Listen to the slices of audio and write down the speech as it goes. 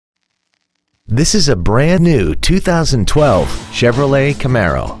This is a brand new 2012 Chevrolet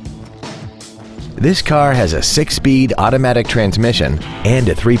Camaro. This car has a 6-speed automatic transmission and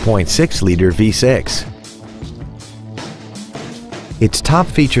a 3.6-liter V6. Its top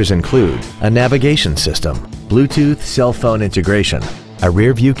features include a navigation system, Bluetooth cell phone integration, a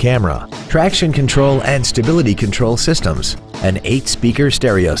rear-view camera, traction control and stability control systems, an 8-speaker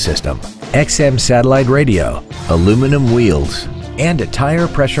stereo system, XM satellite radio, aluminum wheels, and a tire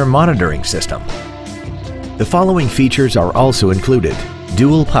pressure monitoring system. The following features are also included: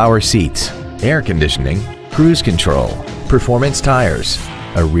 dual power seats, air conditioning, cruise control, performance tires,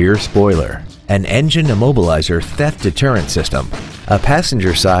 a rear spoiler, an engine immobilizer theft deterrent system, a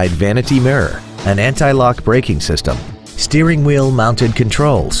passenger side vanity mirror, an anti-lock braking system, steering wheel mounted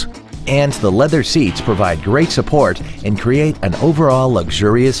controls, and the leather seats provide great support and create an overall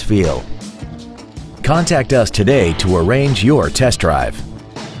luxurious feel. Contact us today to arrange your test drive.